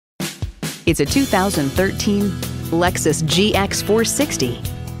It's a 2013 Lexus GX 460.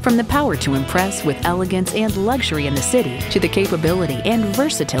 From the power to impress with elegance and luxury in the city to the capability and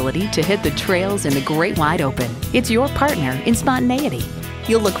versatility to hit the trails in the great wide open, it's your partner in spontaneity.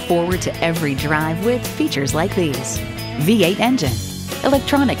 You'll look forward to every drive with features like these: V8 engine,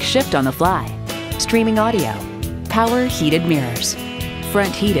 electronic shift on the fly, streaming audio, power heated mirrors,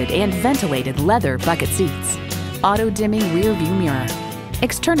 front heated and ventilated leather bucket seats, auto dimming rear view mirror,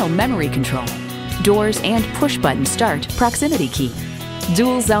 external memory control, doors and push button start proximity key,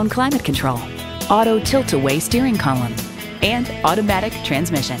 dual zone climate control, auto tilt-away steering column, and automatic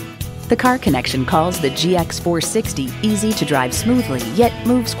transmission. The Car Connection calls the GX 460 easy to drive smoothly, yet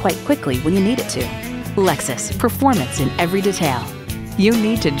moves quite quickly when you need it to. Lexus, performance in every detail. You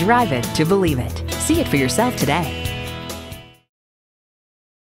need to drive it to believe it. See it for yourself today.